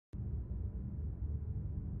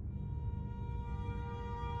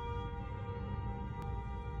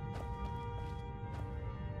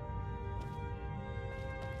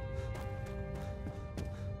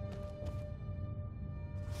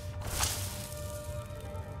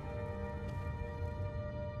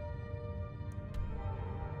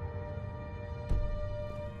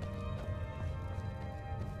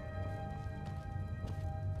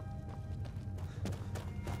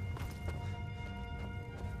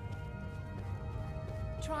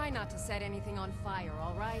Try not to set anything on fire,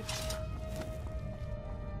 all right?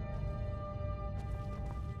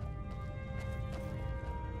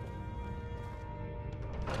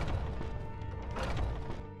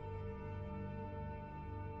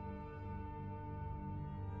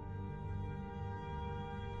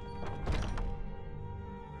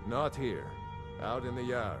 Not here. Out in the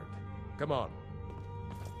yard. Come on.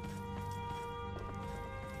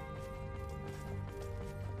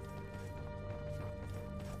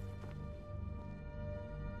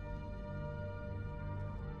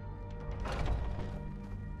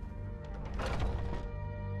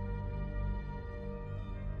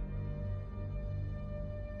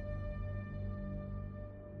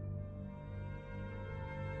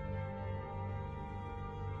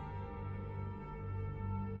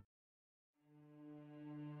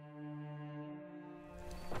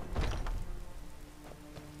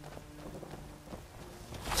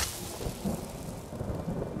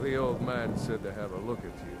 The old man said to have a look at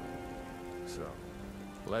you. So,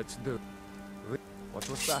 let's do it. What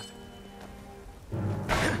was that?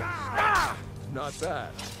 Not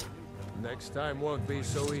that. Next time won't be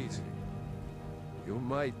so easy. You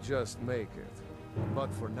might just make it.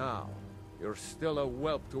 But for now, you're still a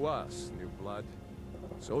whelp to us, new blood.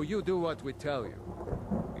 So you do what we tell you.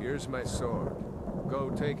 Here's my sword. Go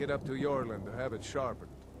take it up to Yorland to have it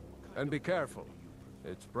sharpened. And be careful.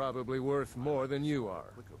 It's probably worth more than you are.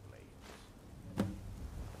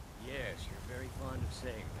 Yes, you're very fond of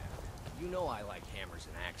saying that. You know I like hammers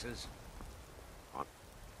and axes.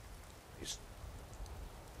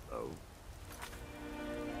 Oh.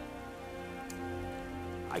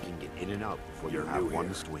 I can get in and out before you have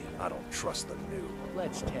one swing. I don't trust the new.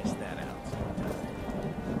 Let's test that out sometime.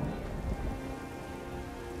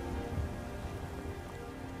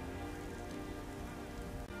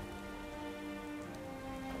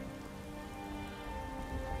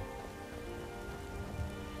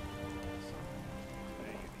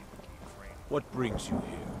 What brings you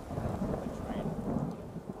here?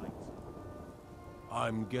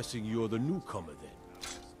 I'm guessing you're the newcomer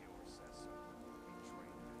then.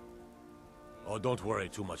 Oh, don't worry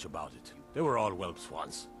too much about it. They were all whelps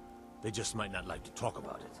once. They just might not like to talk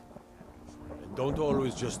about it. And don't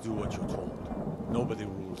always just do what you're told. Nobody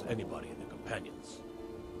rules anybody in the companions.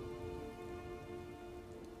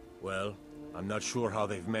 Well, I'm not sure how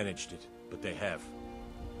they've managed it, but they have.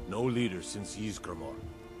 No leader since Ysgramor.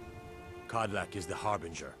 Kodlak is the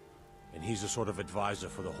Harbinger, and he's a sort of advisor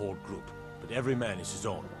for the whole group. But every man is his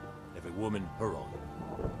own, every woman her own.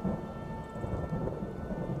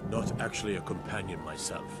 Not actually a companion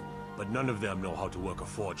myself, but none of them know how to work a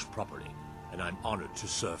forge properly, and I'm honored to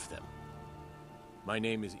serve them. My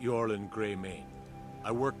name is Eorlin Greymane.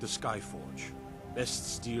 I work the Skyforge,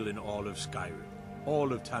 best steel in all of Skyrim,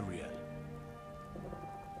 all of Tamriel.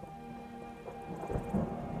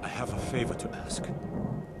 I have a favor to ask.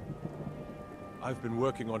 I've been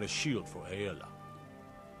working on a shield for Aela.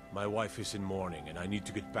 My wife is in mourning, and I need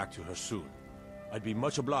to get back to her soon. I'd be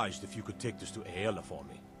much obliged if you could take this to Aela for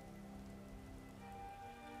me.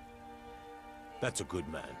 That's a good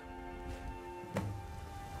man.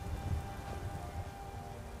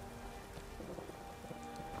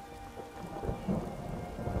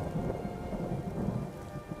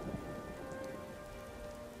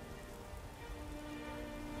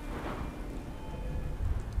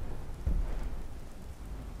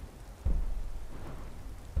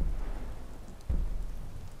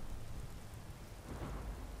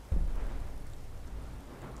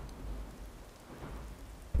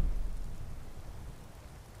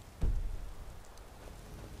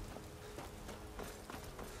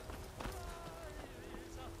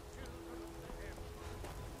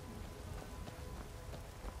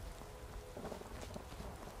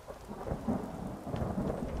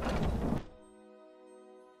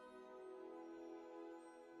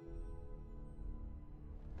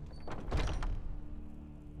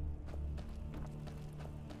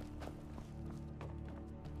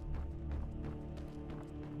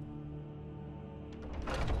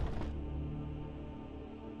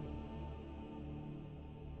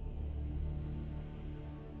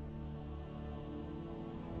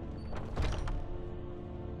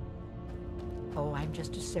 Oh, I'm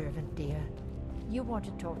just a servant, dear. You want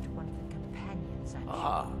to talk to one of the companions, I'm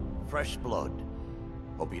Ah, fresh blood.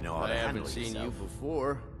 Hope you know how I to handle haven't seen yourself. you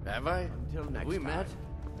before, have I? Until next Have we time. met?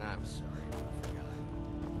 I'm sorry, I forgot.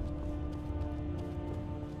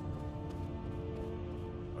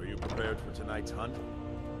 Are you prepared for tonight's hunt?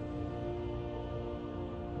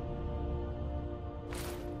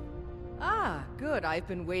 Ah, good. I've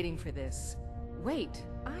been waiting for this. Wait,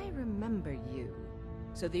 I remember you.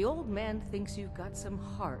 So the old man thinks you've got some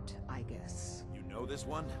heart, I guess. You know this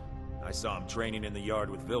one? I saw him training in the yard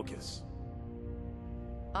with Vilkas.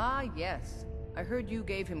 Ah, yes. I heard you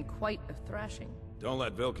gave him quite a thrashing. Don't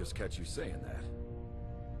let Vilkas catch you saying that.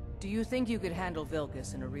 Do you think you could handle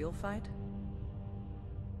Vilkas in a real fight?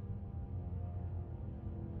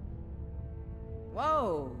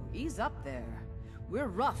 Whoa, ease up there. We're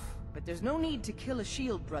rough, but there's no need to kill a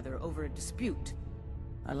shield brother over a dispute.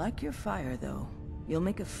 I like your fire, though. You'll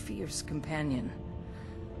make a fierce companion.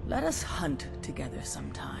 Let us hunt together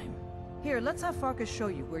sometime. Here, let's have Farkas show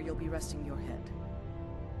you where you'll be resting your head.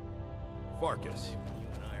 Farkas. You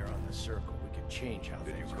and I are on the circle. We can change how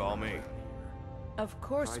Did you things call are me? around here. Of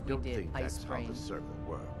course I we don't did, think Ice that's how Brain. the circle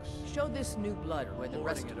works. Show this new blood where the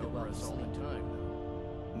rest Lording of it the over well us all sleep. the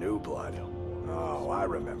time. New blood. Oh, I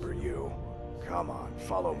remember you. Come on,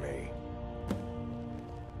 follow me.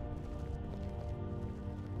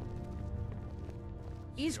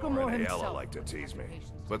 Isgramor and Ayala himself like to tease me,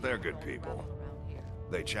 but they're good people.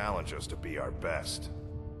 They challenge us to be our best.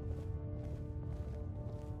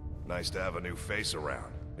 Nice to have a new face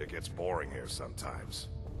around. It gets boring here sometimes.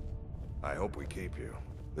 I hope we keep you.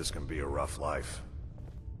 This can be a rough life.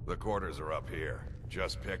 The quarters are up here.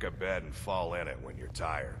 Just pick a bed and fall in it when you're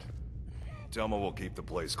tired. Telma will keep the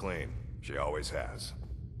place clean. She always has.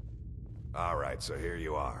 Alright, so here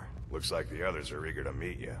you are. Looks like the others are eager to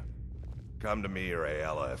meet you. Come to me or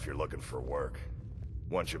Ayala if you're looking for work.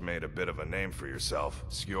 Once you've made a bit of a name for yourself,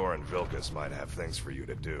 Skjor and Vilkas might have things for you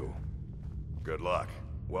to do. Good luck.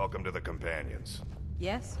 Welcome to the Companions.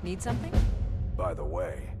 Yes? Need something? By the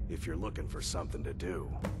way, if you're looking for something to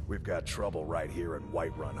do, we've got trouble right here in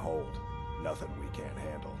Whiterun Hold. Nothing we can't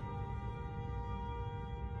handle.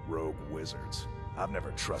 Rogue wizards. I've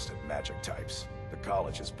never trusted magic types. The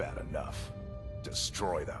college is bad enough.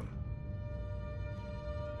 Destroy them.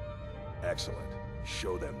 Excellent.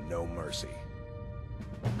 Show them no mercy.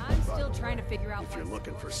 I'm still trying to figure out if why you're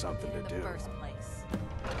looking for something in to the do. first place.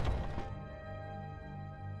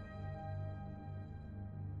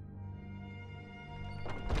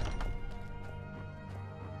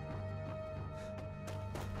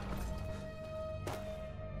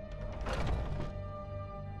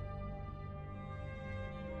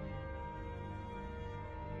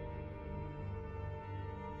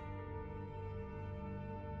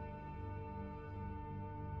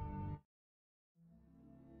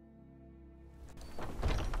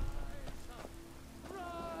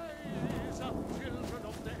 Rise up, children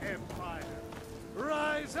of the Empire!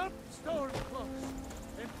 Rise up, Stormcloaks!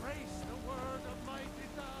 Embrace the word of mighty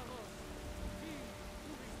Davos! He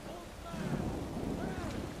who is both man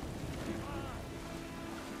and divine!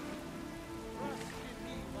 Trust in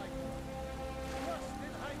me, my friend. Trust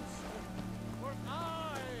in Heinzson, for I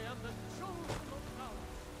am the chosen of Davos.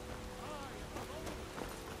 I am alone.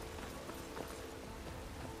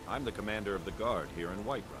 I'm the commander of the guard here in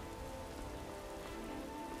Whiterun.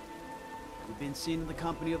 You've been seen in the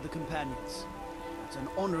company of the Companions. That's an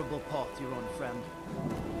honorable path you're on, friend.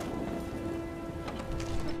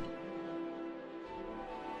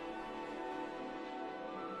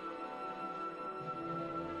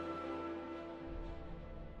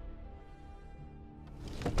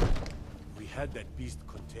 We had that beast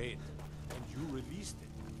contained, and you released it.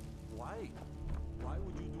 Why? Why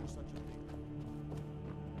would you do such a thing?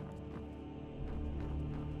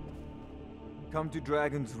 Come to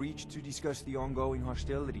Dragon's Reach to discuss the ongoing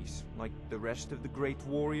hostilities, like the rest of the great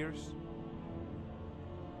warriors?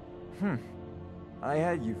 I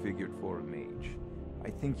had you figured for a mage. I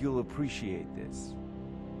think you'll appreciate this.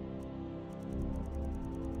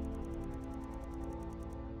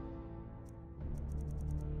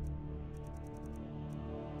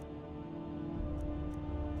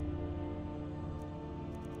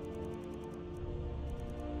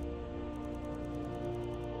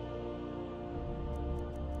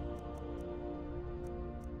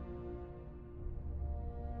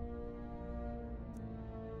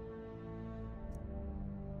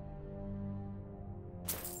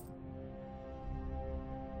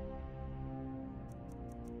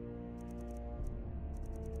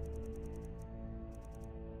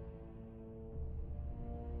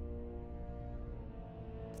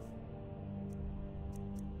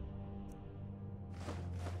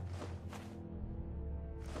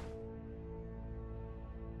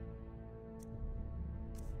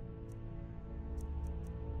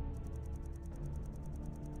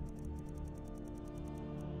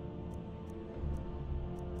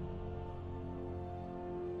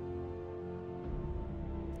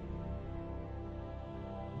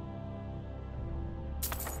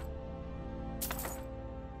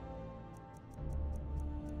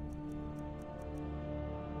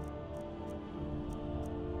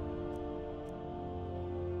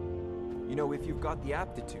 You know, if you've got the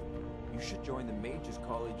aptitude, you should join the Mages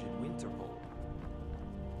College in Winterhold.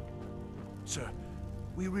 Sir,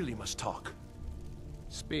 we really must talk.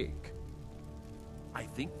 Speak. I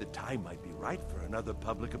think the time might be right for another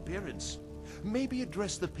public appearance. Maybe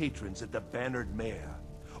address the patrons at the Bannered Mare,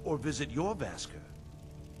 or visit your Vasker.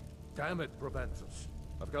 Damn it, Proventus.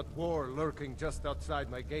 I've got war lurking just outside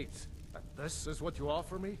my gates. And this is what you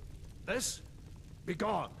offer me? This?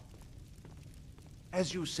 Begone!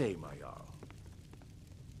 As you say, my Jarl.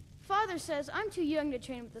 Father says I'm too young to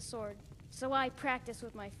train with the sword, so I practice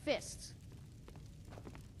with my fists.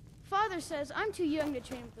 Father says I'm too young to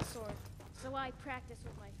train with the sword, so I practice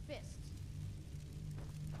with my fists.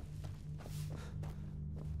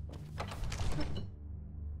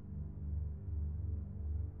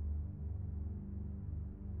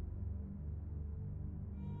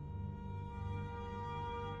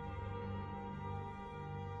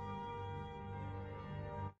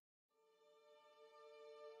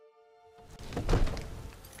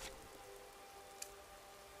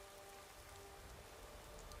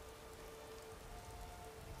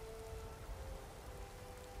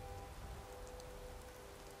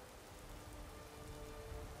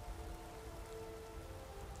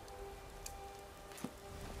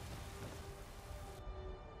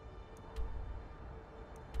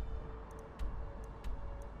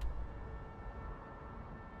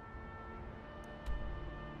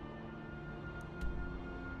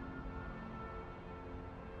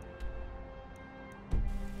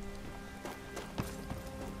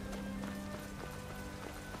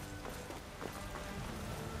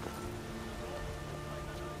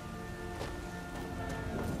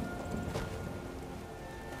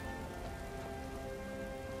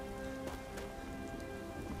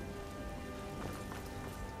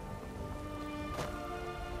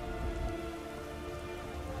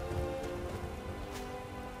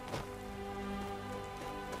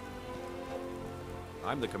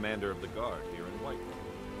 I'm the commander of the guard here in White.